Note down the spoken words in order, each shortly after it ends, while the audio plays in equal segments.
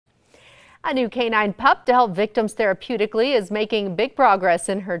A new canine pup to help victims therapeutically is making big progress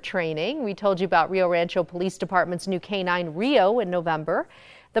in her training. We told you about Rio Rancho Police Department's new K-9 Rio in November.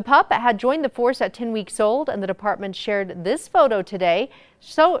 The pup had joined the force at 10 weeks old, and the department shared this photo today,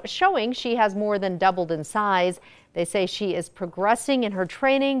 showing she has more than doubled in size. They say she is progressing in her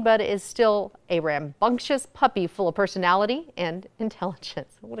training, but is still a rambunctious puppy full of personality and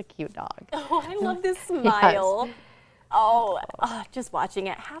intelligence. What a cute dog. Oh, I love this smile. Yes. Oh, just watching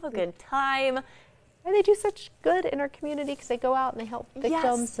it. Have a good time. And they do such good in our community because they go out and they help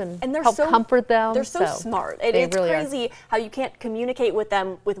victims and they're help comfort them. They're so smart. It's really crazy how you can't communicate with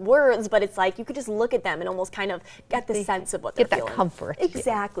them with words, but it's like you could just look at them and almost kind of get the sense of what they're feeling. Get that comfort.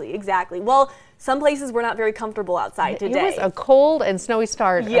 Exactly, exactly. Well, some places we're not very comfortable outside today. It was a cold and snowy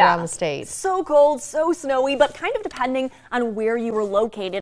start around the state. So cold, so snowy, but kind of depending on where you were located.